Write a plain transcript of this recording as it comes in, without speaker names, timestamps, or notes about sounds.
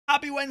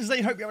Happy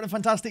Wednesday, hope you're having a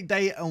fantastic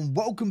day and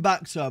welcome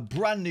back to a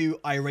brand new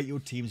I Rate Your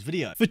Teams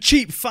video. For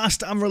cheap,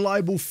 fast and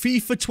reliable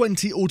FIFA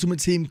 20 Ultimate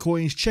Team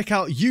coins, check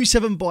out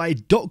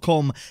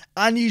u7buy.com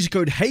and use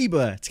code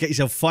HABER to get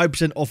yourself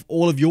 5% off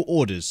all of your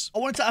orders. I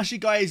wanted to ask you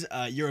guys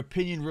your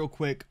opinion real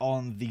quick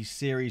on the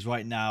series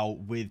right now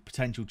with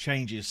potential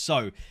changes.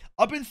 So,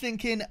 I've been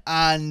thinking,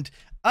 and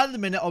at the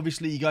minute,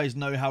 obviously, you guys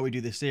know how we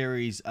do the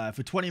series.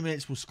 For 20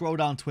 minutes, we'll scroll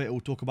down Twitter, we'll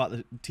talk about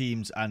the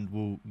teams and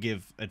we'll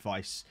give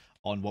advice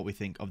on what we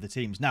think of the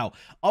teams. Now,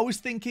 I was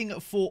thinking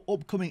for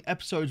upcoming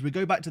episodes, we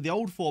go back to the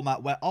old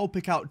format where I'll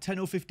pick out 10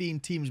 or 15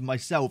 teams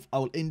myself. I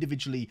will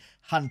individually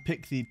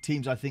handpick the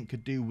teams I think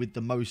could do with the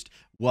most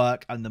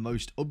work and the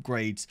most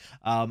upgrades.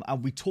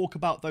 And we talk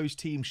about those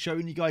teams,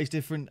 showing you guys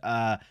different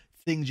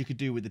things you could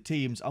do with the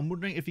teams. I'm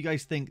wondering if you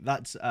guys think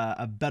that's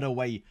a better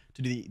way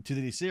to do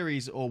the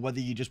series, or whether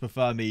you just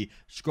prefer me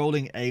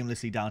scrolling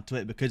aimlessly down to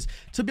it. Because,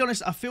 to be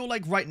honest, I feel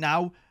like right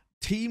now,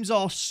 teams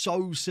are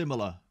so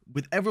similar.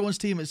 With everyone's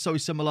team, it's so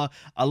similar.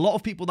 A lot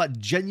of people that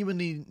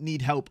genuinely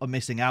need help are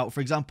missing out. For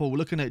example, we're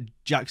looking at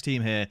Jack's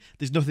team here.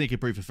 There's nothing you can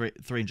improve for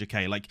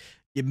 300k. Like,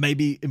 it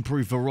maybe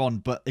improve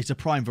Veron, but it's a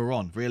prime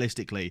Veron,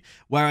 realistically.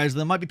 Whereas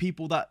there might be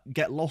people that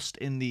get lost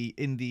in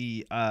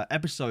the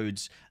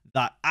episodes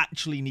that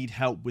actually need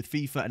help with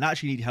FIFA and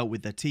actually need help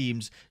with their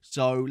teams.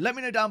 So let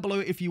me know down below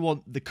if you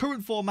want the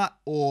current format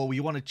or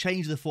you want to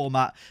change the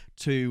format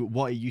to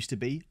what it used to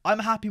be. I'm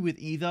happy with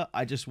either.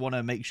 I just want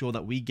to make sure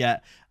that we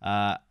get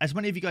as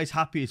many of you guys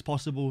happy as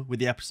possible with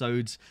the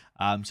episodes.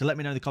 So let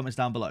me know in the comments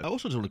down below. I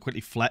also just want to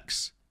quickly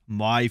flex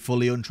my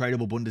fully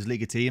untradeable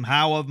Bundesliga team.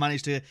 How I've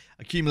managed to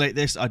accumulate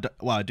this,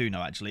 well, I do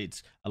know actually.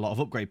 It's a lot of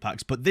upgrade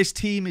packs, but this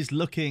team is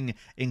looking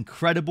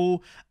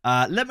incredible.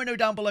 Let me know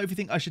down below if you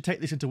think I should take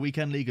this into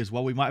Weekend League as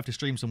well. We might have to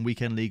stream some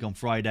Weekend League on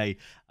Friday,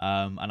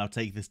 and I'll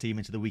take this team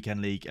into the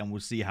Weekend League and we'll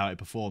see how it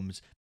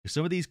performs.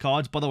 Some of these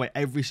cards, by the way,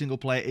 every single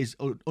player is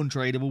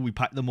untradeable. We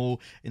packed them all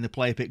in the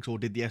player picks or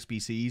did the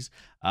SBCs.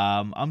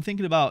 I'm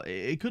thinking about,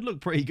 it could look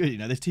pretty good. You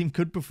know, this team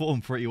could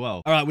perform pretty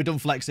well. All right, we're done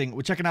flexing.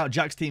 We're checking out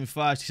Jack's team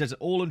first. He says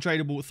all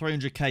untradeable,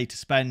 300k to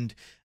spend.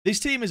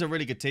 This team is a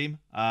really good team.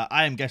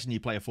 I am guessing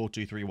you play a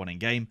 4-2-3-1 in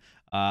game.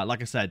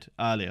 Like I said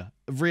earlier,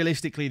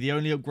 realistically, the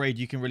only upgrade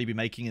you can really be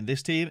making in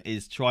this team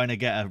is trying to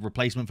get a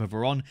replacement for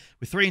Veron.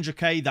 With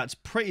 300k, that's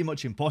pretty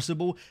much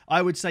impossible.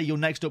 I would say your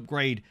next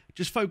upgrade,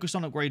 just focus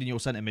on upgrading your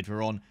centre mid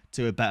Veron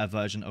to a better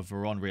version of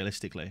Veron,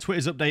 realistically.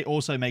 Twitter's update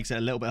also makes it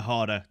a little bit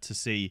harder to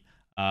see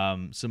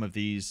some of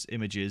these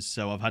images,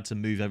 so I've had to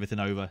move everything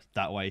over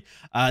that way.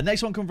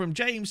 Next one come from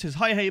James. Says,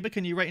 hi Haber,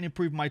 can you rate and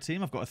improve my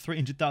team? I've got a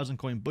 300,000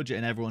 coin budget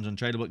and everyone's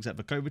untradeable except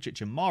for Kovacic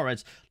and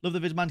Mahrez. Love the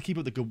vid, man. Keep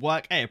up the good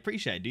work. Hey,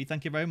 appreciate it, dude.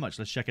 Thank you very much.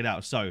 Let's check it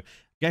out. So,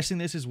 guessing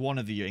this is one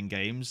of the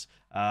in-games.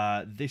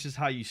 This is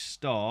how you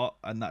start,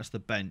 and that's the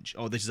bench.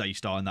 Oh, this is how you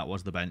start, and that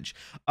was the bench.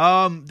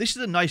 This is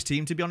a nice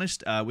team, to be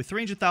honest. With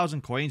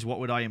 300,000 coins,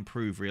 what would I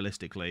improve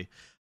realistically?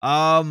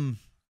 With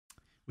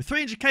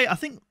 300k, I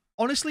think,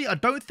 honestly, I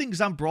don't think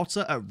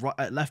Zambrotta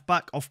at left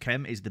back off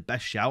chem is the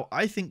best shout.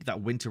 I think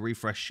that Winter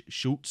Refresh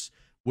Schultz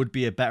would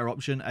be a better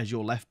option as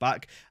your left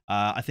back.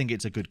 I think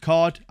it's a good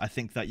card. I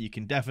think that you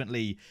can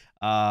definitely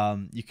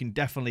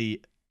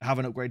have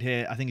an upgrade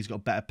here. I think he's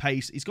got better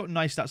pace. He's got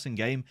nice stats in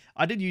game.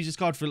 I did use this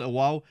card for a little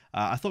while.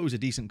 I thought it was a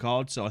decent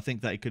card, so I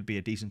think that it could be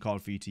a decent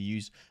card for you to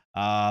use.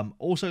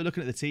 Also,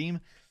 looking at the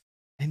team,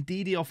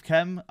 Ndidi off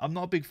chem, I'm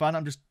not a big fan.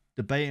 I'm just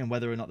debating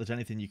whether or not there's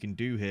anything you can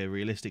do here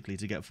realistically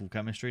to get full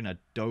chemistry, and I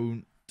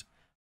don't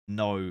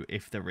know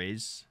if there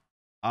is.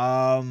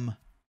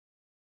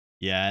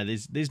 Yeah,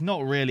 there's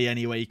not really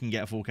any way you can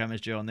get full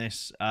chemistry on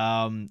this.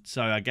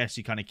 So I guess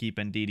you kind of keep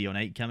Ndidi on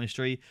 8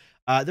 chemistry.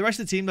 The rest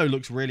of the team, though,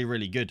 looks really,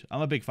 really good.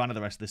 I'm a big fan of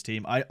the rest of this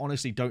team. I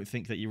honestly don't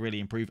think that you really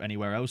improve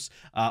anywhere else.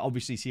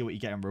 Obviously, see what you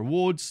get in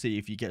rewards. See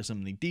if you get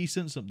something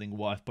decent, something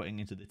worth putting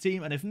into the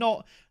team. And if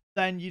not,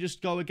 then you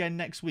just go again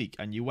next week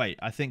and you wait.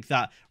 I think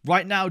that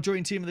right now,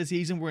 during Team of the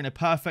Season, we're in a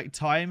perfect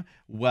time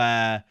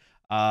where,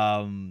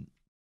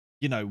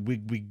 you know,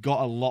 we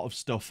got a lot of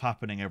stuff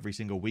happening every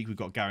single week. We've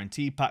got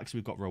guarantee packs,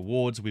 we've got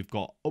rewards, we've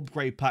got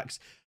upgrade packs.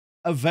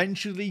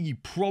 Eventually, you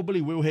probably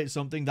will hit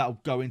something that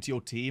will go into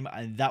your team,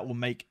 and that will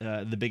make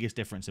the biggest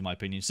difference, in my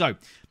opinion. So,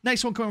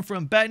 next one coming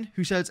from Ben,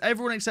 who says,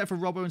 everyone except for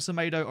Robbo and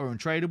Semedo are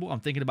untradeable.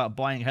 I'm thinking about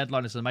buying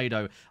Headline and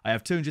Semedo. I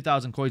have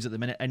 200,000 coins at the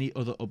minute. Any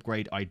other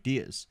upgrade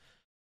ideas?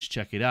 Let's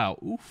check it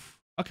out. Oof.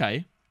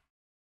 Okay.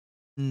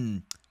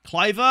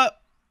 Cliver?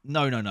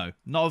 No.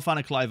 Not a fan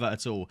of Cliver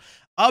at all.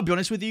 I'll be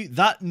honest with you,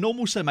 that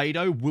normal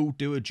Semedo will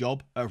do a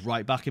job at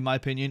right back, in my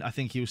opinion. I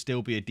think he'll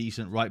still be a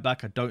decent right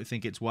back. I don't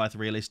think it's worth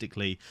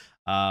realistically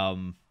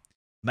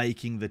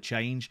making the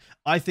change.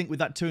 I think with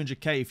that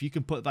 200k, if you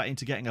can put that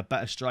into getting a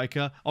better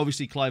striker,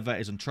 obviously Cliver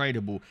is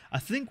untradeable. I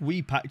think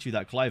we packed you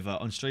that Cliver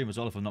on stream as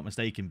well, if I'm not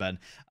mistaken, Ben.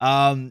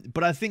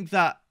 But I think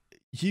that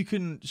you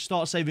can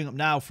start saving up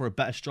now for a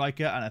better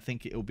striker, and I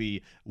think it'll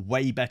be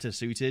way better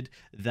suited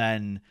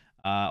than,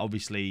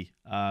 obviously,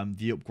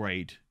 the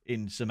upgrade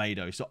in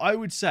Semedo. So I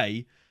would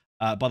say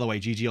By the way,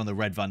 GG on the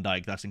red Van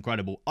Dijk. That's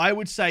incredible. I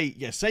would say,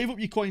 yeah, save up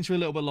your coins for a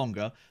little bit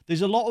longer.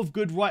 There's a lot of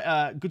good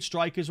good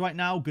strikers right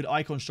now, good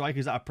icon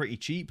strikers that are pretty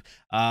cheap.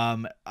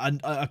 And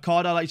a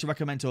card I like to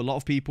recommend to a lot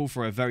of people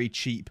for a very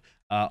cheap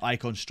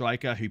icon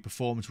striker who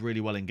performs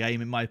really well in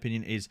game, in my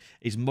opinion, is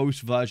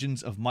most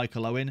versions of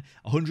Michael Owen.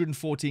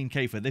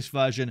 114k for this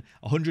version,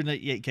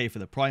 188k for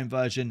the Prime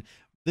version.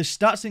 The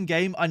stats in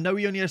game, I know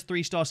he only has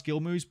 3-star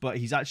skill moves, but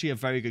he's actually a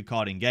very good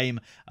card in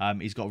game.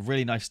 He's got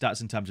really nice stats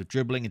in terms of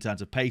dribbling, in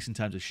terms of pace, in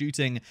terms of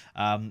shooting,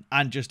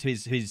 and just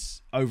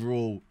his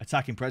overall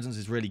attacking presence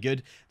is really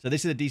good. So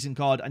this is a decent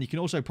card, and you can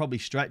also probably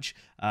stretch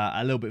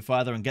a little bit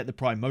further and get the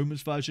Prime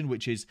Moments version,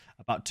 which is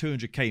about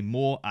 200k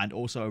more, and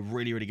also a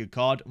really, really good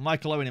card.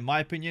 Michael Owen, in my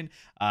opinion,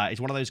 is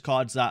one of those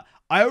cards that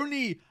I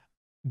only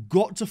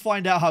got to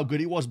find out how good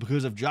he was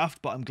because of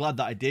draft, but I'm glad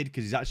that I did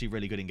because he's actually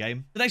really good in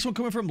game. The next one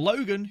coming from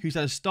Logan, who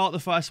says start the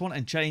first one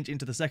and change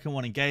into the second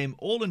one in game.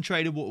 All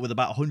untradeable with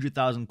about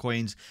 100,000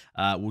 coins.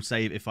 We'll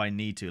save if I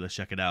need to. Let's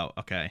check it out.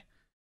 Okay.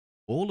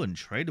 All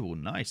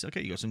untradeable. Nice.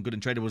 Okay, you got some good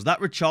untradables.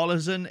 That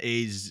Richarlison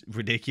is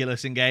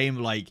ridiculous in game.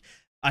 Like,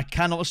 I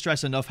cannot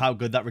stress enough how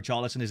good that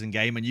Richarlison is in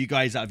game. And you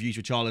guys that have used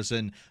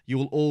Richarlison, you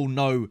will all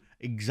know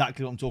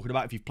exactly what I'm talking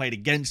about. If you've played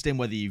against him,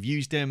 whether you've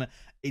used him,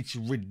 it's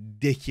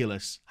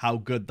ridiculous how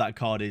good that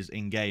card is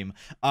in game.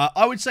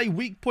 I would say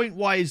weak point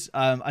wise,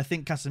 I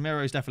think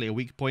Casemiro is definitely a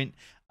weak point.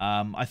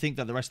 I think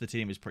that the rest of the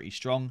team is pretty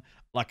strong.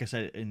 Like I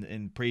said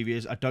in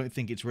previous, I don't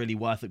think it's really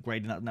worth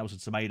upgrading that Nelson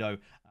Semedo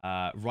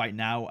right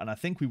now. And I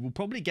think we will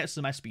probably get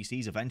some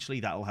SBCs eventually.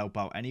 That'll help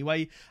out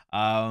anyway.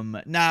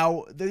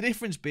 Now, the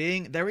difference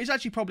being, there is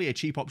actually probably a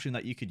cheap option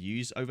that you could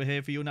use over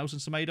here for your Nelson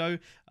Semedo.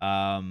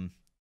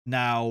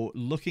 Now,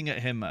 looking at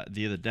him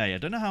the other day, I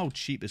don't know how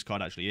cheap this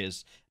card actually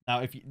is.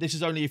 Now, this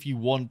is only if you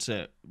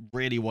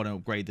really want to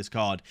upgrade this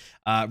card.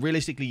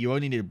 Realistically, you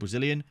only need a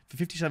Brazilian. For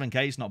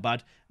 57k, it's not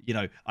bad. You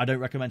know, I don't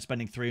recommend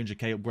spending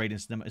 300k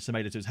upgrading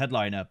Semedo to his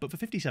headliner, but for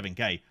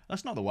 57k,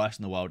 that's not the worst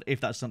in the world,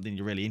 if that's something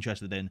you're really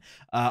interested in.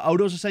 I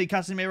would also say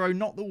Casemiro,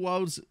 not the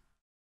world's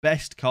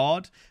best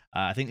card.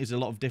 I think there's a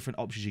lot of different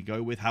options you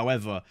go with.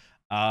 However,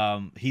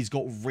 he's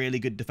got really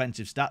good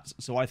defensive stats,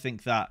 so I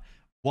think that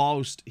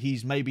whilst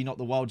he's maybe not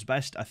the world's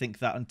best, I think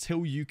that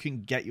until you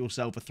can get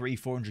yourself a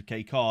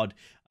 300-400k card,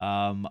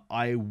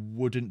 I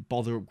wouldn't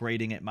bother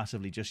upgrading it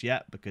massively just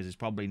yet because there's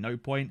probably no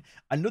point.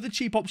 Another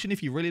cheap option,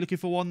 if you're really looking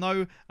for one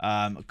though,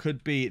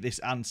 could be this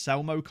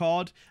Anselmo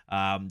card.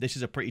 This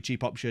is a pretty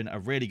cheap option, a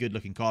really good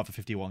looking card for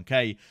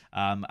 51k,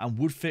 and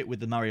would fit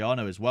with the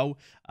Mariano as well.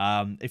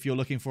 If you're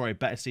looking for a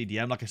better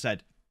CDM, like I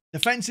said,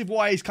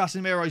 defensive-wise,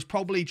 Casemiro is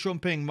probably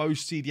trumping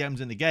most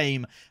CDMs in the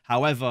game.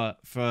 However,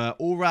 for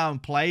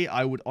all-round play,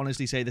 I would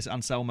honestly say this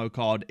Anselmo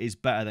card is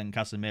better than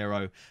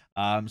Casemiro.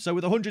 So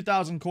with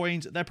 100,000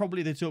 coins, they're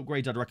probably the two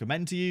upgrades I'd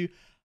recommend to you.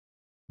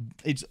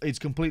 It's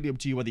completely up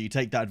to you whether you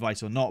take that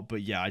advice or not.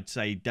 But yeah, I'd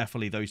say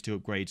definitely those two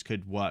upgrades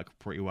could work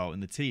pretty well in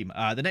the team.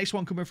 The next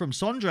one coming from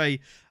Sondre,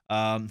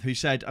 who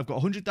said, I've got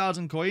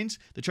 100,000 coins.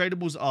 The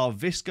tradables are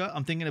Visca.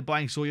 I'm thinking of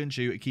buying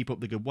Soyuncu. Keep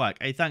up the good work.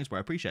 Hey, thanks, bro. I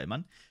appreciate it,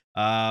 man.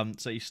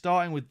 So you're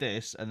starting with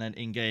this, and then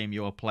in game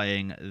you're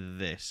playing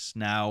this.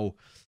 Now,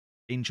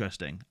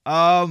 interesting.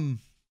 Very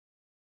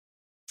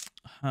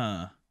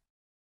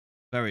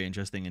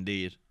interesting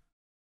indeed.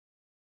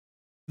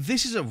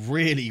 This is a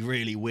really,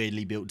 really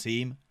weirdly built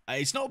team.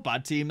 It's not a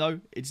bad team though.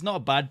 It's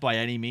not bad by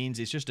any means.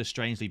 It's just a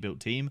strangely built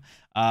team.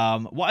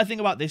 What I think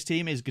about this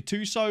team is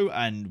Gattuso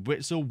and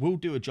Witsel will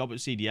do a job at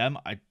CDM.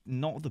 I'm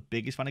not the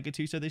biggest fan of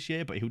Gattuso this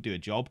year, but he'll do a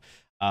job.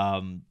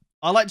 I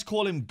like to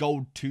call him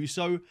Gold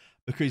Tuso,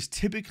 because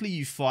typically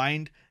you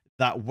find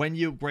that when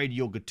you upgrade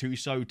your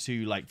Gattuso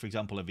to, like, for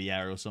example, a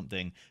Vieira or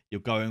something,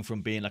 you're going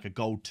from being like a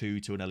Gold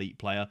 2 to an elite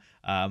player.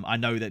 I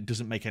know that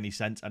doesn't make any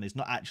sense, and it's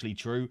not actually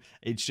true.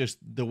 It's just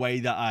the way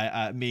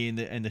that me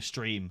in the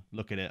stream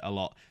look at it a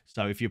lot.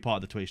 So if you're part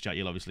of the Twitch chat,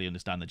 you'll obviously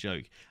understand the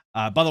joke.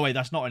 By the way,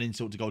 that's not an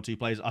insult to Gold 2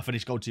 players. I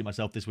finished Gold 2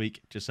 myself this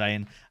week, just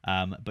saying.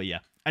 But yeah.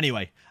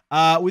 Anyway,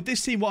 with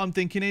this team, what I'm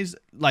thinking is,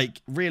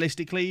 like,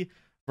 realistically,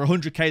 for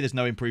 100k, there's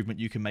no improvement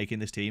you can make in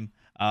this team.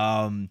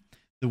 The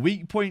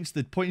weak points,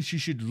 the points you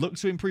should look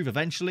to improve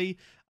eventually.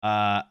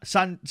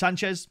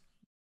 Sanchez,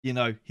 you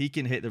know, he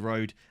can hit the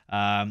road.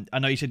 I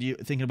know you said you're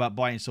thinking about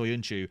buying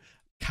Soyuncu.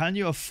 Can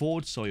you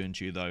afford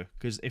Soyuncu, though?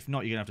 Because if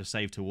not, you're going to have to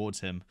save towards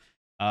him.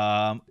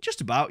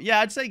 Just about. Yeah,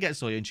 I'd say get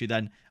Soyuncu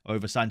then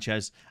over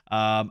Sanchez.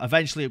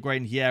 Eventually,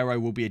 upgrading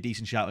Hierro will be a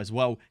decent shout as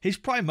well. His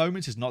prime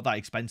moments is not that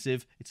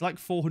expensive. It's like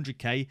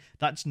 400k.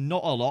 That's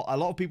not a lot. A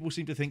lot of people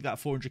seem to think that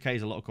 400k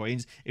is a lot of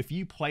coins. If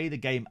you play the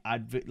game,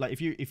 like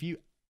if you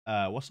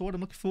what's the word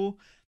I'm looking for?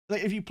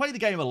 Like, if you play the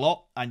game a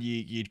lot and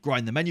you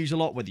grind the menus a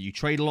lot, whether you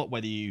trade a lot,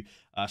 whether you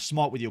are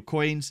smart with your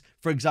coins,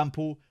 for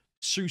example,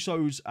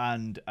 Susos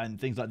and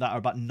things like that are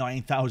about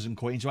 9,000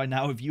 coins right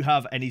now. If you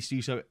have any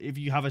Suso, if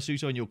you have a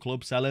Suso in your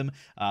club, sell him.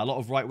 A lot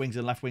of right wings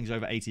and left wings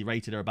over 80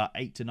 rated are about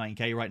 8 to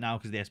 9k right now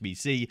because of the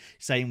SBC.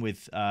 Same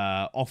with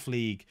off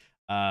league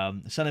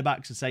Centre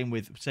backs, the same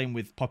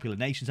with Popular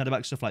Nation centre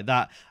backs, stuff like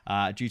that,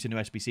 due to new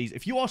SBCs.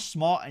 If you are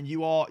smart and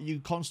you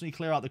constantly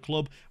clear out the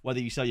club, whether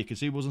you sell your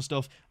consumables and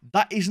stuff,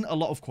 that isn't a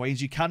lot of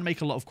coins. You can make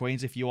a lot of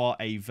coins if you are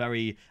a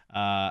very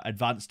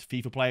advanced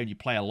FIFA player and you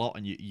play a lot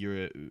and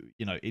you're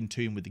in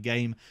tune with the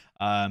game.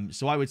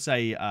 So I would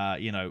say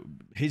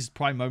his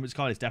Prime Moments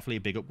card is definitely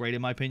a big upgrade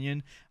in my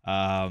opinion.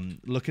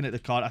 Looking at the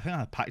card, I think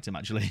I packed him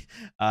actually.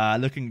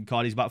 Looking at the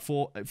card, he's about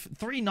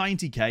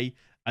 390k.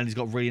 And he's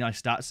got really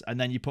nice stats. And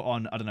then you put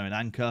on, I don't know, an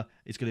anchor.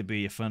 It's going to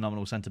be a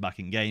phenomenal centre-back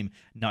in game.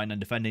 99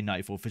 defending,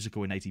 94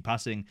 physical, and 80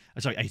 passing.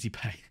 Sorry,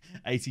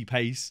 80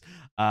 pace.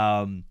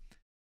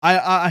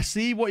 I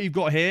see what you've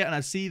got here, and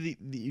I see that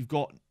you've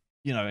got,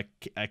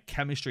 a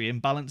chemistry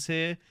imbalance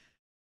here.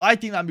 I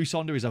think that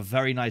Musonda is a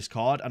very nice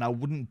card, and I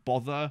wouldn't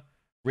bother,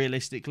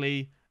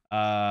 realistically,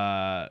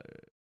 trying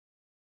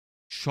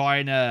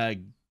to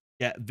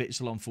get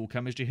Witsel on full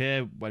chemistry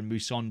here when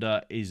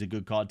Musonda is a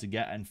good card to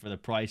get, and for the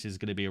price is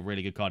going to be a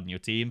really good card in your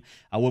team.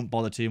 I wouldn't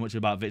bother too much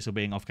about Witsel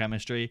being off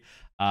chemistry.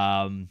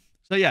 So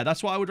yeah,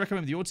 that's what I would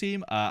recommend with your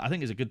team. I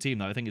think it's a good team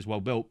though. I think it's well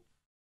built.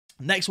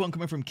 Next one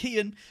coming from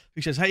Kian,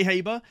 who says, "Hey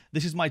Haber,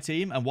 this is my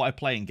team and what I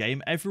play in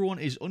game. Everyone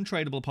is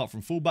untradeable apart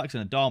from fullbacks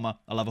and Adama.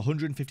 I'll have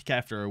 150k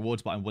after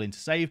rewards, but I'm willing to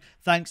save.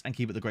 Thanks and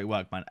keep it the great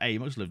work, man." Hey,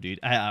 much love, dude.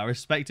 I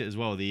respect it as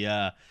well.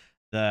 The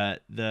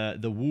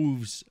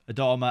Wolves,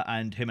 Adama,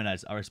 and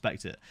Jimenez, I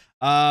respect it.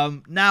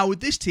 Now, with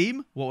this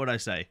team, what would I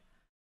say?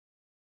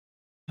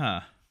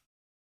 I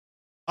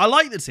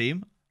like the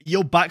team.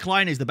 Your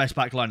backline is the best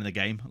backline in the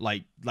game.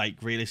 Like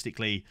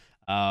realistically,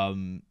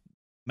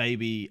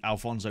 maybe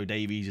Alphonso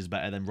Davies is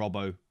better than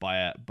Robbo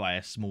by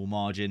a small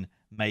margin.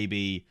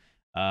 Maybe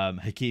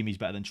Hakimi's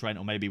better than Trent,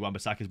 or maybe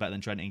Wan-Bissaka is better than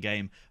Trent in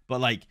game.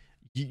 But like,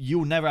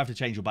 you'll never have to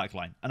change your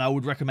backline, and I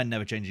would recommend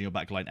never changing your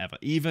backline ever.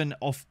 Even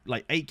off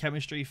like 8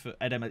 chemistry for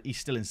Edem, he's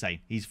still insane.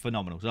 He's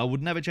phenomenal, so I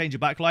would never change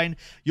your backline.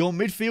 Your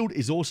midfield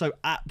is also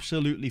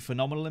absolutely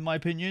phenomenal in my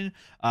opinion.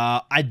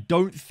 I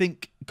don't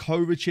think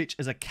Kovacic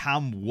as a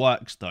cam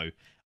works though.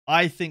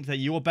 I think that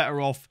you're better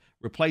off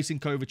replacing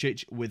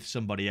Kovacic with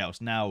somebody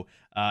else. Now,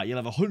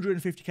 you'll have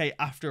 150k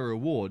after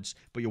rewards,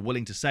 but you're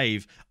willing to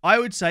save. I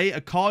would say a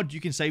card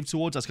you can save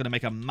towards that's going to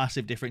make a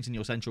massive difference in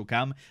your central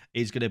cam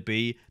is going to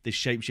be this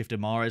Shapeshifter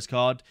Mahrez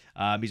card.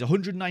 He's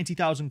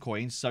 190,000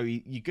 coins, so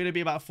you're going to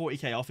be about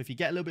 40k off. If you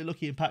get a little bit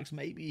lucky in packs,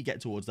 maybe you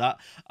get towards that.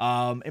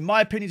 In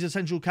my opinion, it's a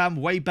central cam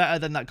way better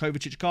than that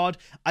Kovacic card.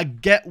 I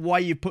get why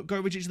you put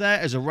Kovacic there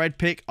as a red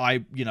pick.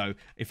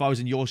 If I was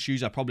in your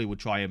shoes, I probably would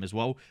try him as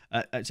well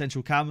at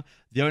central cam.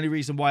 The only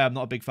reason why I'm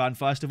not a big fan,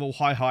 first of all,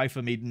 high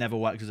for me never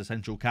works as a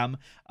central cam.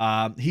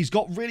 He's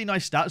got really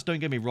nice stats, don't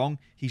get me wrong.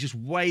 He's just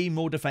way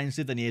more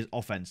defensive than he is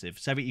offensive.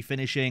 70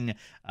 finishing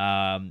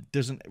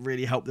doesn't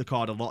really help the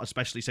card a lot,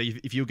 especially so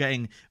if you're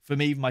getting, for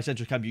me, my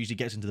central cam usually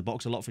gets into the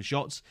box a lot for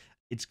shots.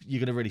 You're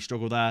going to really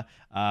struggle there.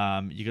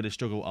 You're going to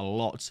struggle a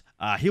lot.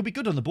 He'll be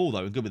good on the ball,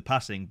 though, and good with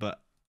passing,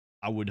 but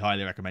I would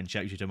highly recommend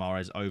Shapeshifter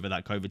Mahrez over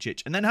that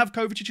Kovacic. And then have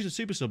Kovacic as a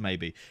super sub,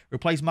 maybe.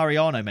 Replace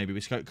Mariano, maybe,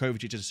 with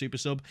Kovacic as a super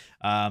sub.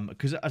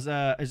 Because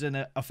as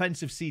an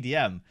offensive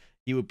CDM,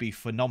 he would be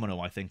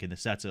phenomenal, I think, in the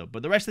setup.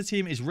 But the rest of the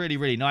team is really,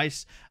 really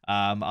nice.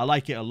 I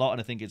like it a lot, and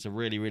I think it's a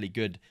really, really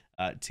good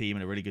team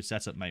and a really good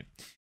setup, mate.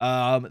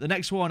 The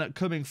next one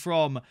coming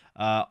from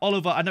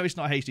Oliver. I know it's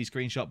not a HD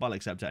screenshot, but I'll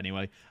accept it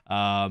anyway.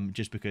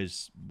 Just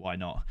because, why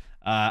not?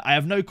 I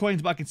have no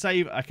coins, but I can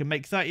save. I can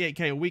make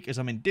 38k a week as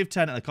I'm in Div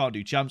 10 and I can't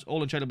do champs.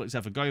 All untradeable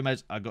except for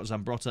Gomez. I got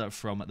Zambrotta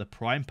from the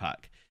Prime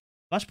Pack.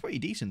 That's pretty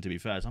decent, to be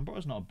fair.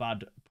 Zambrotta's not a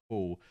bad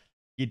pull.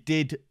 You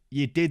did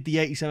the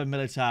 87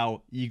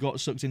 Militao. You got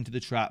sucked into the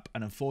trap,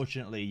 and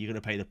unfortunately, you're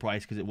going to pay the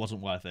price because it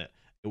wasn't worth it.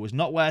 It was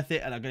not worth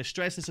it, and I'm going to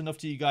stress this enough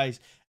to you guys.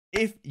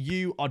 If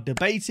you are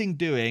debating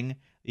doing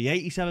the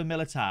 87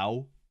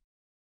 Militao,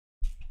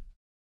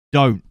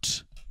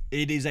 don't.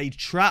 It is a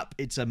trap.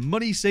 It's a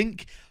money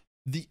sink.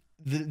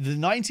 The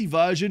 90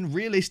 version,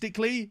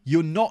 realistically,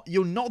 you're not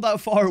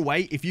that far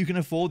away if you can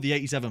afford the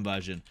 87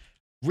 version.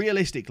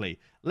 Realistically,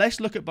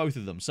 let's look at both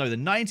of them. So the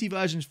 90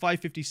 version is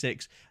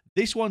 556.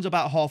 This one's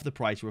about half the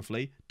price,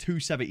 roughly,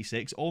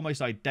 276,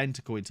 almost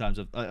identical in terms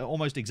of,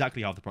 almost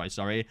exactly half the price,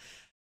 sorry.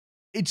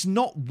 It's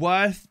not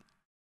worth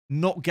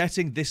not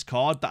getting this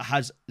card that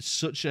has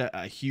such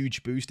a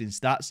huge boost in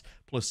stats,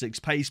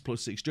 +6 pace,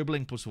 +6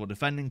 dribbling, +4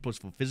 defending,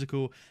 +4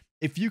 physical.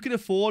 If you can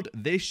afford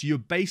this,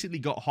 you've basically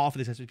got half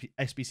of this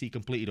SBC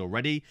completed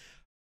already.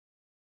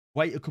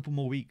 Wait a couple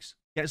more weeks.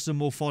 Get some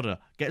more fodder.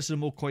 Get some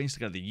more coins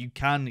together. You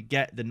can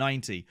get the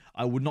 90.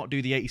 I would not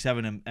do the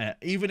 87.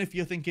 Even if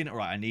you're thinking, all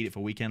right, I need it for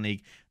Weekend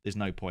League, there's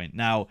no point.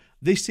 Now,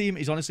 this team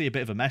is honestly a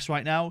bit of a mess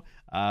right now.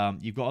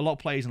 You've got a lot of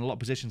players in a lot of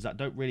positions that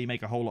don't really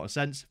make a whole lot of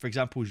sense. For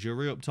example,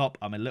 Giroud up top,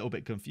 I'm a little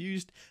bit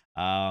confused.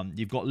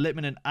 You've got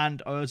Littmanen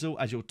and Ozil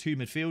as your 2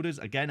 midfielders.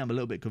 Again, I'm a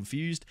little bit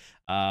confused.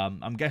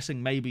 I'm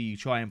guessing maybe you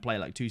try and play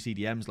like 2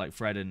 CDMs, like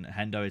Fred and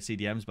Hendo as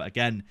CDMs. But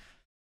again,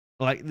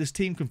 like this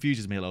team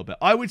confuses me a little bit.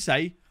 I would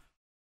say,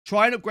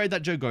 try and upgrade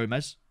that Joe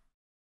Gomez.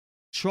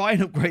 Try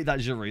and upgrade that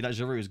Giroud. That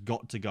Giroud has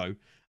got to go.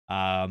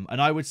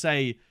 And I would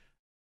say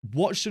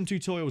watch some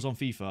tutorials on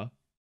FIFA.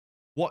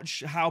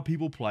 Watch how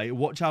people play.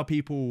 Watch how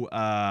people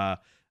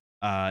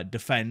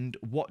defend.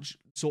 Watch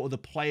sort of the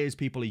players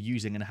people are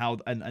using and how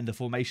and the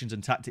formations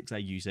and tactics they're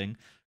using.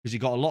 Because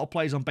you've got a lot of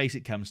players on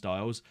basic chem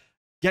styles.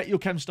 Get your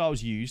chem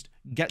styles used,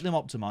 get them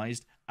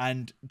optimized,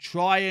 and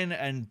try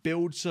and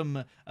build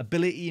some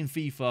ability in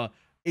FIFA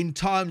in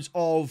terms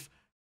of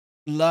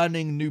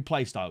learning new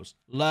play styles,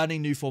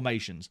 learning new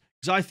formations.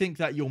 Because I think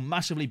that you'll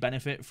massively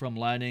benefit from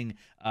learning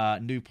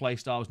new play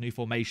styles, new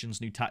formations,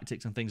 new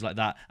tactics, and things like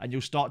that. And you'll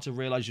start to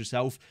realize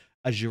yourself,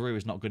 Giroud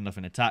is not good enough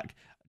in attack.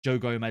 Joe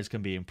Gomez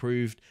can be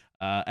improved.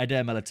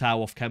 Eder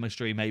Militao off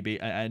chemistry, maybe,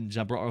 and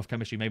Zambrota off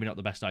chemistry, maybe not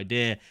the best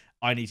idea.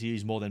 I need to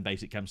use more than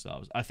basic chem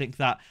styles. I think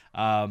that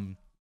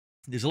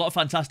there's a lot of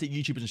fantastic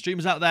YouTubers and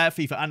streamers out there.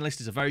 FIFA Analyst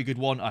is a very good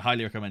one. I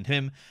highly recommend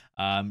him.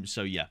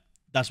 So yeah,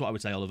 that's what I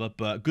would say, Oliver.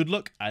 But good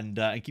luck and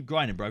keep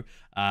grinding, bro.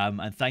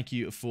 And thank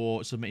you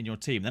for submitting your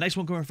team. The next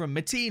one coming from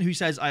Mateen, who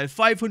says, I have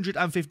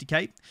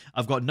 550k.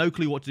 I've got no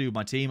clue what to do with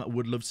my team. I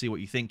would love to see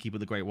what you think. Keep up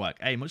the great work.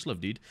 Hey, much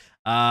love, dude.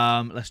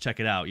 Let's check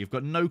it out. You've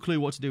got no clue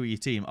what to do with your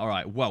team. All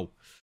right, well,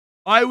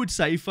 I would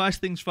say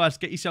first things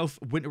first, get yourself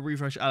Winter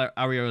Refresh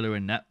Areola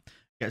in net.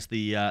 Gets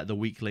the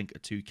weak link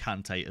to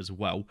Kante as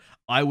well.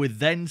 I would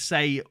then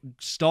say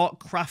start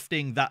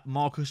crafting that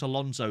Marcos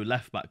Alonso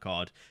left back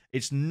card.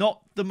 It's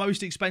not the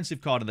most expensive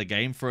card in the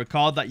game for a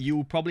card that you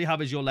will probably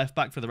have as your left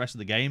back for the rest of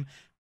the game.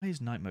 Why is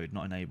night mode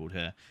not enabled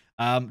here?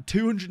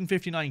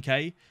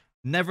 259k,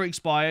 never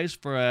expires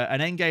for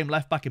an end game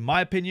left back. In my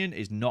opinion,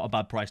 is not a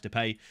bad price to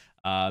pay.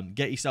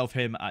 Get yourself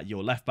him at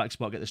your left back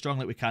spot. Get the strong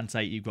link with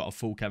Kante. You've got a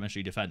full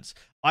chemistry defense.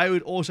 I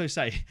would also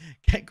say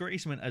get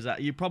Griezmann as a.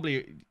 You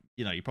probably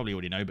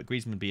already know, but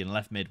Griezmann being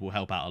left mid will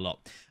help out a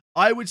lot.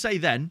 I would say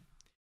then,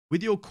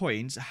 with your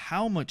coins,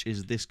 how much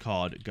is this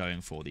card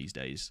going for these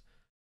days?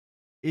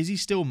 Is he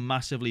still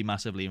massively,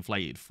 massively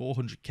inflated?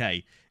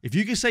 400k. If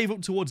you can save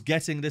up towards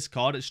getting this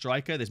card at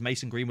striker, this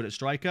Mason Greenwood at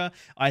striker,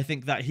 I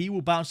think that he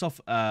will bounce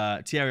off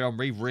Thierry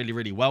Henry really,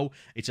 really well.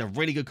 It's a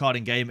really good card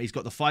in game. He's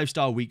got the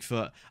 5-star weak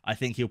foot. I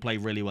think he'll play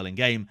really well in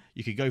game.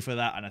 You could go for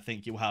that, and I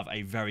think you'll have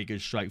a very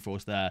good strike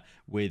force there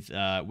with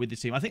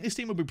this team. I think this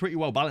team will be pretty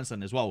well balanced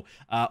then as well.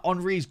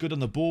 Henry's good on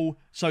the ball.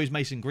 So is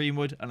Mason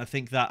Greenwood, and I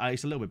think that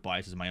it's a little bit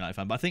biased as a Man United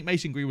fan, but I think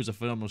Mason Greenwood's a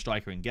phenomenal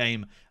striker in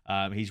game.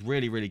 He's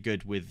really, really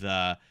good with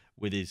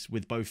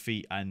both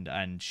feet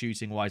and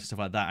shooting wise and stuff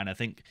like that. And I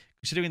think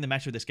considering the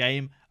meta of this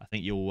game, I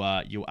think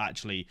you'll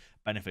actually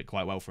benefit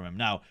quite well from him.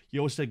 Now, you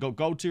also got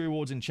gold 2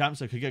 rewards in champs,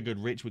 so could get a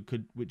good rich,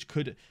 which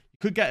could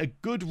get a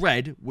good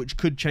red, which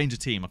could change the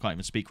team. I can't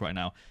even speak right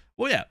now.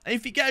 Well, yeah,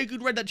 if you get a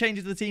good red that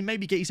changes the team,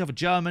 maybe get yourself a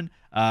German,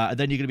 and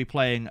then you're going to be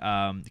playing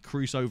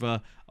Cruz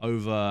over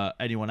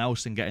anyone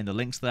else and getting the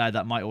links there.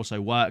 That might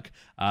also work.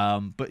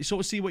 But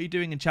sort of see what you're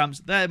doing in champs.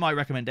 They're my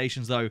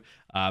recommendations, though,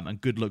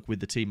 and good luck with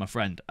the team, my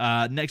friend.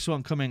 Next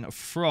one coming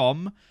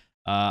from...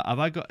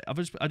 I've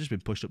just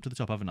been pushed up to the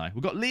top, haven't I?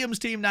 We've got Liam's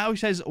team now. He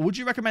says, would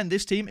you recommend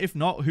this team? If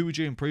not, who would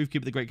you improve?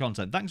 Keep the great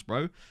content. Thanks,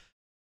 bro.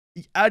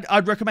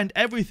 I'd recommend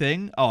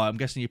everything. Oh, I'm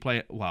guessing you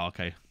play... Wow,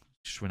 okay.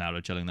 Just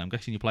Ronaldo chilling there. I'm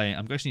guessing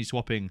you're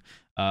swapping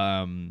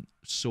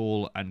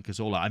Saul and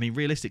Cazorla. I mean,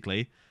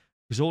 realistically,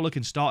 Cazorla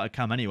can start at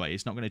cam anyway.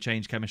 It's not going to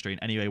change chemistry in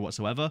any way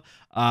whatsoever.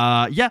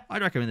 Yeah,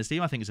 I'd recommend this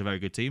team. I think it's a very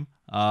good team.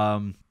 Yeah,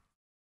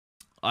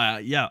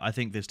 I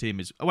think this team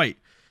is... Oh, wait.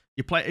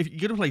 You're going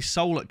to play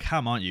Saul at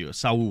cam, aren't you?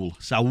 Saul.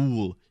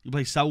 You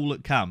play Saul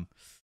at cam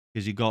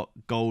because you got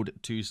gold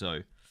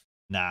Tuso.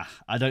 Nah,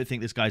 I don't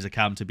think this guy's a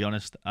cam, to be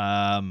honest.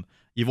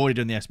 You've already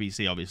done the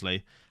SBC,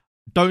 obviously.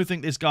 Don't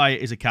think this guy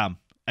is a cam.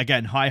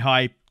 Again,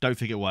 high, don't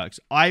think it works.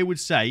 I would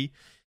say,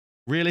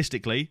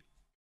 realistically,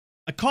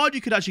 a card you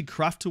could actually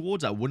craft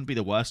towards that wouldn't be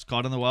the worst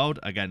card in the world.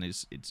 Again,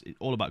 it's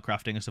all about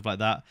crafting and stuff like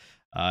that.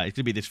 It's going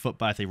to be this Foot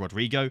Birthday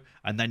Rodrigo,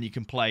 and then you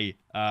can play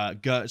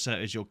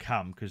Goetze as your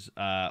cam, because,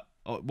 well,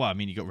 I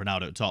mean, you got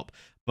Ronaldo at top.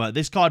 But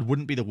this card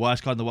wouldn't be the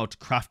worst card in the world to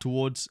craft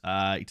towards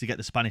to get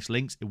the Spanish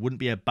links. It wouldn't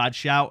be a bad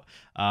shout.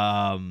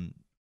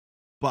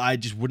 But I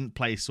just wouldn't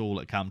play Saul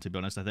at cam, to be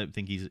honest. I don't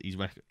think he's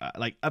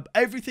like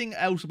everything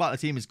else about the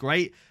team is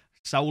great.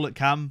 Saul at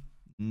cam,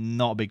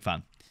 not a big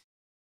fan.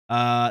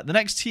 The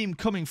next team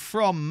coming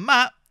from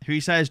Matt, who he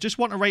says, just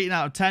want a rating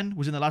out of 10.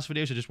 Was in the last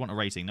video, so just want a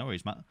rating. No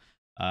worries, Matt.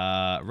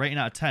 Rating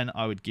out of 10,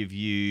 I would give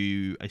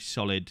you a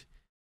solid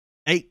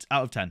 8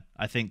 out of 10.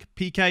 I think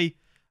PK,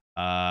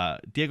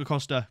 Diego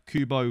Costa,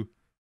 Kubo,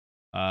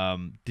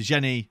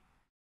 Dejeni,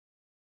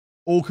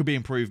 all could be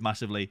improved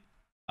massively.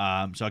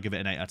 So I'll give it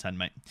an 8 out of 10,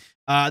 mate.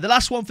 The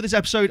last one for this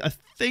episode, I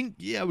think,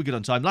 yeah, we're good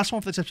on time. Last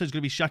one for this episode is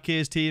going to be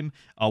Shakir's team.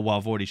 Oh, well,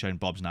 I've already shown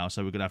Bob's now,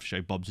 so we're going to have to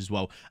show Bob's as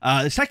well.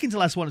 The second to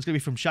last one is going to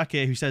be from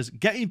Shakir, who says,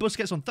 getting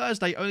Busquets on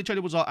Thursday. Only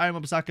tradables are Aaron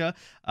Wan-Bissaka.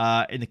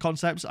 In the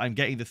concepts, I'm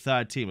getting the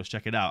third team. Let's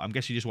check it out. I'm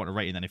guessing you just want a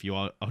rating then if you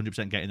are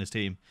 100% getting this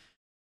team.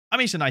 I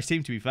mean, it's a nice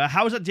team, to be fair.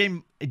 How is that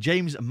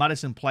James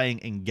Maddison playing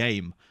in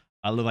game?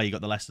 I love how you got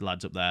the Leicester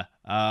lads up there.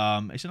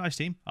 It's a nice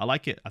team. I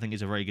like it. I think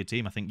it's a very good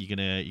team. I think you're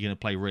gonna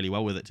play really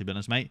well with it, to be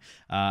honest, mate.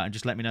 And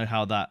just let me know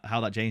how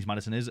that James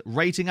Maddison is.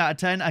 Rating out of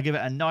 10, I give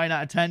it a 9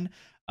 out of 10.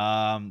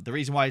 The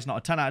reason why it's not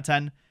a 10 out of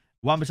 10,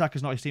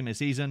 Wan-Bissaka's not his team this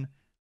season.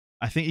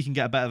 I think you can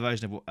get a better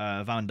version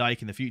of Van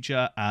Dijk in the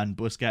future, and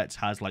Busquets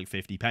has like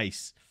 50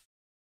 pace.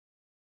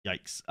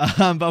 Yikes.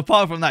 But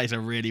apart from that, it's a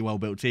really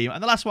well-built team.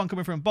 And the last one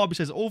coming from Bob, who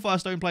says, all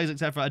first own players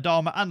except for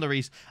Adama and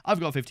Lloris. I've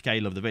got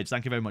 50k. Love the vids.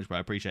 Thank you very much, bro. I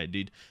appreciate it,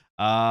 dude.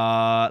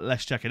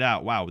 Let's check it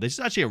out. Wow, this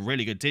is actually a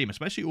really good team,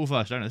 especially all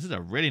first owners. This is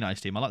a really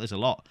nice team. I like this a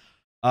lot.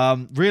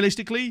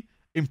 Realistically,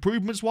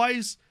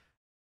 improvements-wise,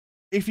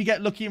 if you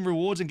get lucky in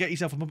rewards and get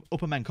yourself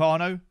Upper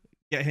Mencano,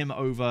 get him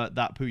over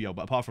that Puyol.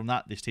 But apart from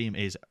that, this team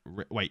is...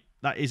 Wait,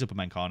 that is Upper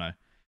Mencano.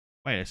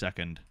 Wait a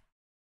second.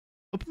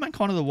 Upper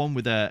Mencano, the one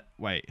with the...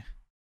 Wait...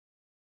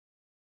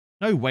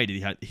 No way did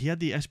he had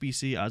the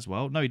SBC as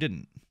well? No, he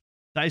didn't.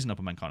 That isn't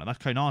Upper Mencano. That's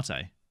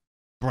Konate.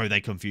 Bro,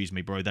 they confuse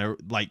me, bro. They're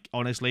like,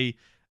 honestly,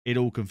 it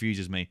all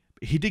confuses me.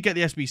 He did get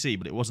the SBC,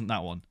 but it wasn't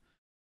that one.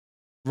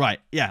 Right.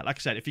 Yeah, like I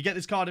said, if you get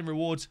this card in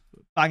rewards,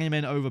 bang him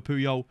in over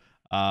Puyol.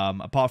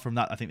 Apart from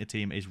that, I think the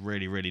team is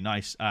really, really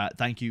nice.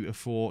 Thank you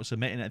for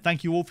submitting it.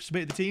 Thank you all for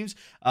submitting the teams.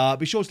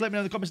 Be sure to let me know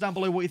in the comments down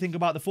below what you think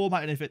about the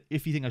format and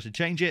if you think I should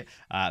change it.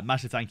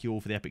 Massive thank you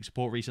all for the epic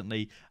support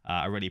recently.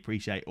 I really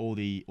appreciate all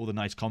the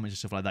nice comments and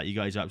stuff like that. You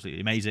guys are absolutely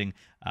amazing.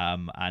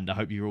 And I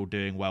hope you're all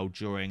doing well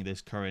during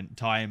this current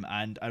time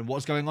and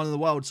what's going on in the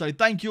world. So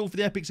thank you all for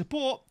the epic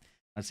support.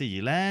 I'll see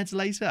you lads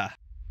later.